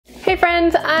Hey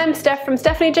friends, I'm Steph from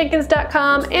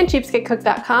StephanieJenkins.com and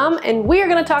CheapskateCook.com, and we are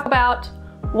going to talk about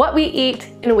what we eat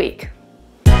in a week.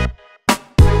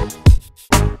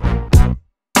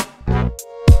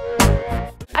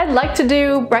 I'd like to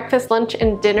do breakfast, lunch,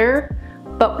 and dinner,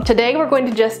 but today we're going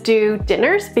to just do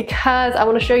dinners because I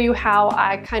want to show you how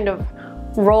I kind of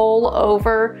roll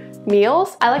over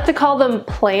meals. I like to call them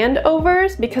planned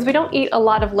overs because we don't eat a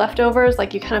lot of leftovers,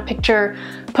 like you kind of picture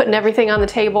putting everything on the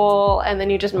table and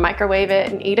then you just microwave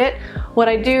it and eat it. What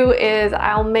I do is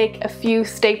I'll make a few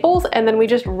staples and then we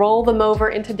just roll them over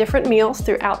into different meals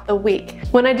throughout the week.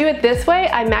 When I do it this way,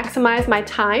 I maximize my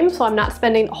time, so I'm not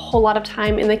spending a whole lot of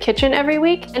time in the kitchen every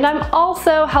week. And I'm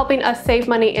also helping us save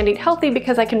money and eat healthy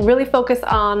because I can really focus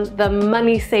on the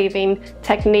money saving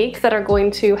techniques that are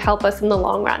going to help us in the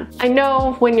long run. I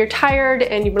know when you're tired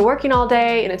and you've been working all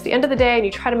day and it's the end of the day and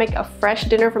you try to make a fresh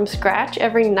dinner from scratch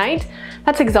every night,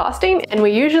 that's exhausting, and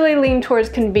we usually lean towards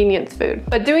convenience food.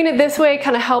 But doing it this way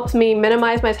kind of helps me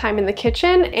minimize my time in the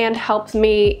kitchen and helps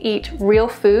me eat real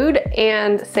food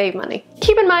and save money.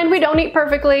 Keep in mind, we don't eat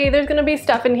perfectly. There's gonna be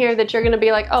stuff in here that you're gonna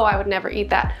be like, oh, I would never eat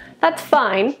that. That's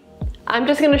fine. I'm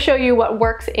just gonna show you what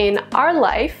works in our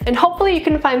life, and hopefully you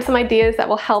can find some ideas that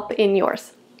will help in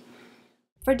yours.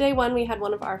 For day one, we had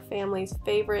one of our family's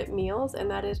favorite meals, and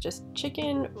that is just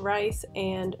chicken, rice,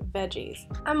 and veggies.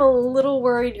 I'm a little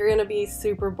worried you're gonna be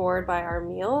super bored by our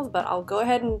meals, but I'll go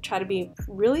ahead and try to be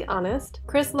really honest.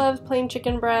 Chris loves plain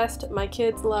chicken breast, my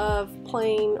kids love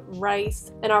plain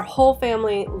rice, and our whole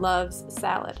family loves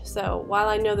salad. So while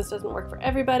I know this doesn't work for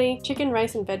everybody, chicken,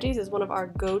 rice, and veggies is one of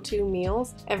our go-to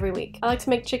meals every week. I like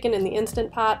to make chicken in the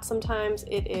Instant Pot. Sometimes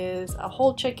it is a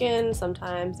whole chicken,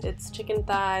 sometimes it's chicken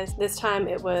thighs. This time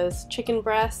it was chicken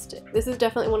breast. This is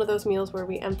definitely one of those meals where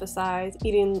we emphasize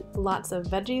eating lots of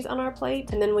veggies on our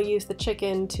plate, and then we'll use the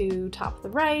chicken to top the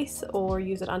rice or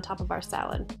use it on top of our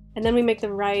salad. And then we make the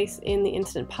rice in the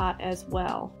Instant Pot as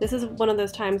well. This is one of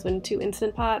those times when 2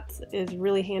 Instant Pots is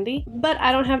really handy, but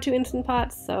I don't have 2 Instant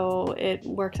Pots, so it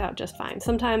works out just fine.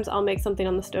 Sometimes I'll make something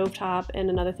on the stovetop and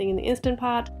another thing in the Instant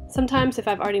Pot. Sometimes if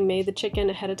I've already made the chicken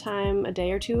ahead of time a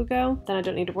day or two ago, then I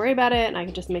don't need to worry about it and I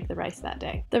can just make the rice that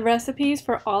day. The recipes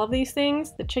for all of these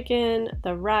things, the chicken,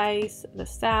 the rice, the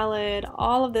salad,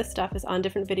 all of this stuff is on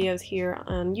different videos here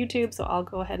on YouTube, so I'll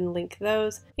go ahead and link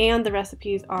those, and the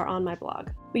recipes are on my blog.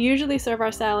 We usually serve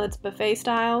our salads buffet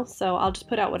style, so I'll just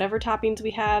put out whatever toppings we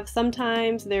have.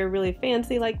 Sometimes they're really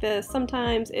fancy like this,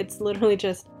 sometimes it's literally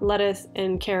just lettuce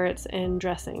and carrots and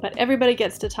dressing, but everybody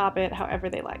gets to top it however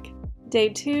they like. Day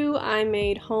 2, I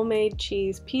made homemade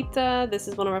cheese pizza. This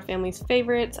is one of our family's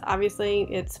favorites. Obviously,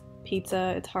 it's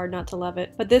pizza, it's hard not to love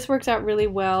it, but this works out really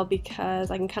well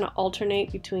because I can kind of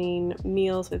alternate between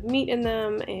meals with meat in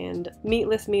them and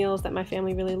meatless meals that my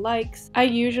family really likes. I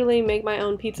usually make my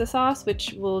own pizza sauce,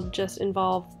 which will just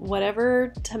involve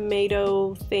whatever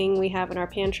tomato thing we have in our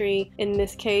pantry. In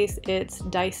this case, it's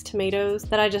diced tomatoes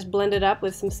that I just blended up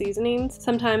with some seasonings.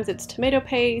 Sometimes it's tomato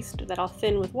paste that I'll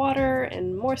thin with water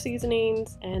and more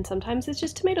seasonings, and sometimes it's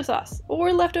just tomato sauce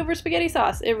or leftover spaghetti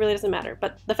sauce. It really doesn't matter,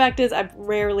 but the fact is I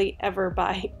rarely ever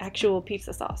buy actual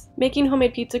pizza sauce. Making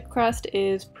homemade pizza crust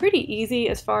is pretty easy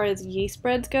as far as yeast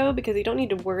breads go because you don't need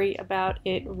to worry about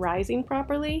it rising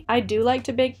properly. I do like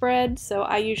to bake bread, so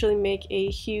I usually make a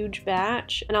huge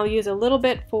batch and I'll use a little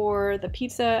bit for the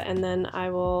pizza and then I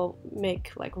will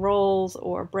make like rolls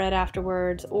or bread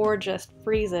afterwards, or just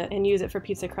freeze it and use it for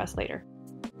pizza crust later.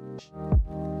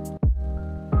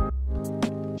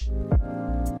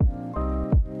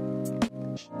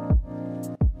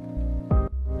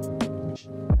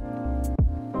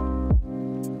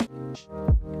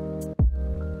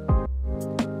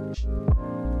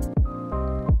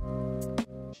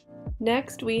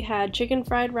 Next, we had chicken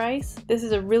fried rice. This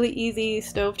is a really easy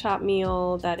stovetop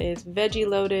meal that is veggie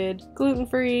loaded,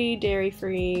 gluten-free,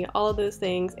 dairy-free, all of those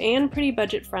things, and pretty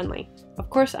budget friendly.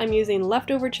 Of course, I'm using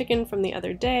leftover chicken from the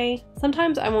other day.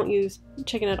 Sometimes I won't use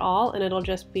chicken at all and it'll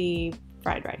just be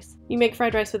fried rice. You make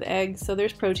fried rice with eggs, so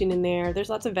there's protein in there,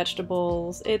 there's lots of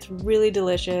vegetables, it's really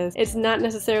delicious. It's not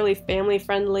necessarily family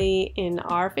friendly in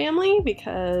our family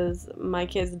because my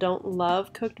kids don't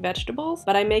love cooked vegetables,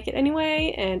 but I make it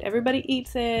anyway and everybody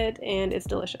eats it and it's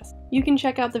delicious. You can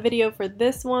check out the video for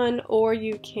this one, or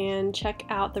you can check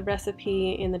out the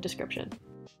recipe in the description.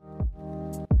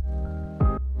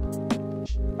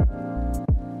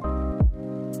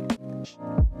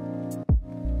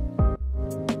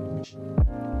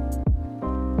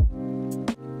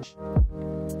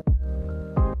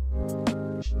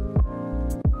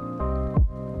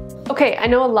 Okay, I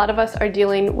know a lot of us are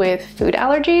dealing with food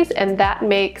allergies, and that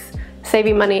makes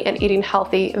saving money and eating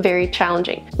healthy very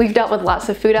challenging. We've dealt with lots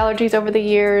of food allergies over the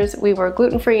years. We were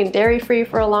gluten-free and dairy-free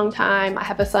for a long time. I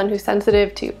have a son who's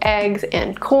sensitive to eggs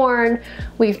and corn.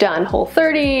 We've done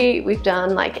Whole30, we've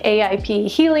done like AIP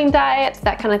healing diets,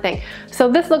 that kind of thing. So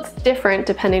this looks different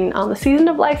depending on the season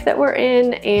of life that we're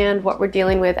in and what we're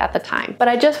dealing with at the time. But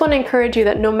I just want to encourage you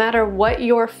that no matter what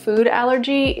your food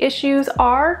allergy issues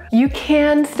are, you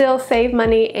can still save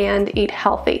money and eat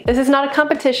healthy. This is not a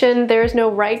competition. There is no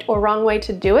right or wrong way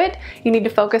to do it. You need to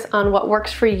focus on what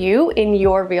works for you in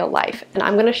your real life. And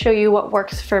I'm going to show you what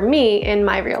works for me in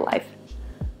my real life.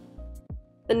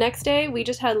 The next day, we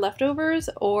just had leftovers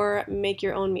or make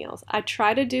your own meals. I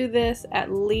try to do this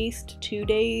at least 2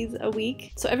 days a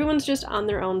week, so everyone's just on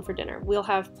their own for dinner. We'll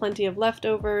have plenty of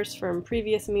leftovers from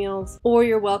previous meals, or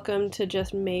you're welcome to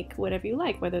just make whatever you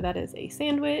like, whether that is a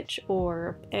sandwich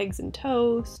or eggs and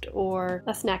toast or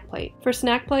a snack plate. For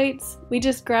snack plates, we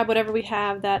just grab whatever we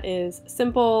have that is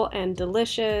simple and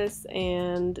delicious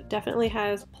and definitely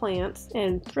has plants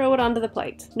and throw it onto the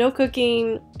plate. No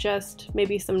cooking, just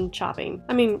maybe some chopping.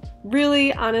 I mean,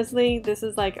 really, honestly, this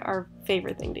is like our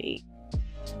favorite thing to eat.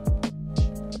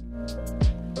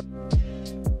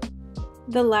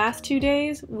 The last 2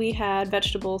 days we had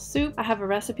vegetable soup. I have a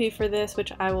recipe for this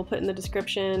which I will put in the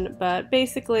description, but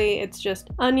basically it's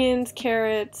just onions,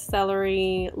 carrots,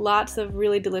 celery, lots of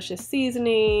really delicious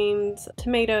seasonings,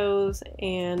 tomatoes,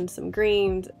 and some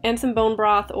greens, and some bone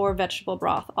broth or vegetable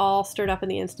broth, all stirred up in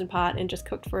the Instant Pot and just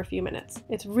cooked for a few minutes.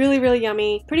 It's really, really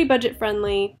yummy, pretty budget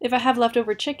friendly. If I have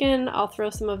leftover chicken, I'll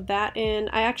throw some of that in.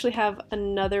 I actually have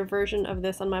another version of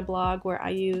this on my blog where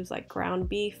I use like ground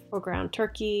beef or ground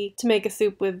turkey to make a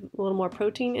soup with a little more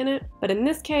protein in it, but in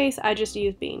this case I just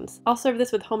use beans. I'll serve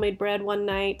this with homemade bread one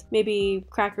night, maybe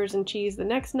crackers and cheese the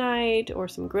next night, or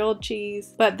some grilled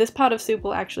cheese, but this pot of soup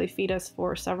will actually feed us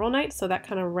for several nights, so that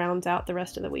kind of rounds out the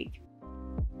rest of the week.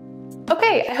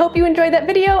 Okay, I hope you enjoyed that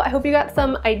video. I hope you got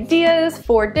some ideas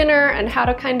for dinner and how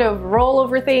to kind of roll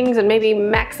over things and maybe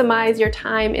maximize your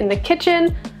time in the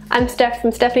kitchen. I'm Steph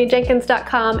from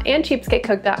StephanieJenkins.com and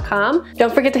CheapskateCook.com.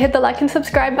 Don't forget to hit the like and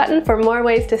subscribe button for more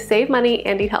ways to save money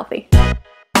and eat healthy.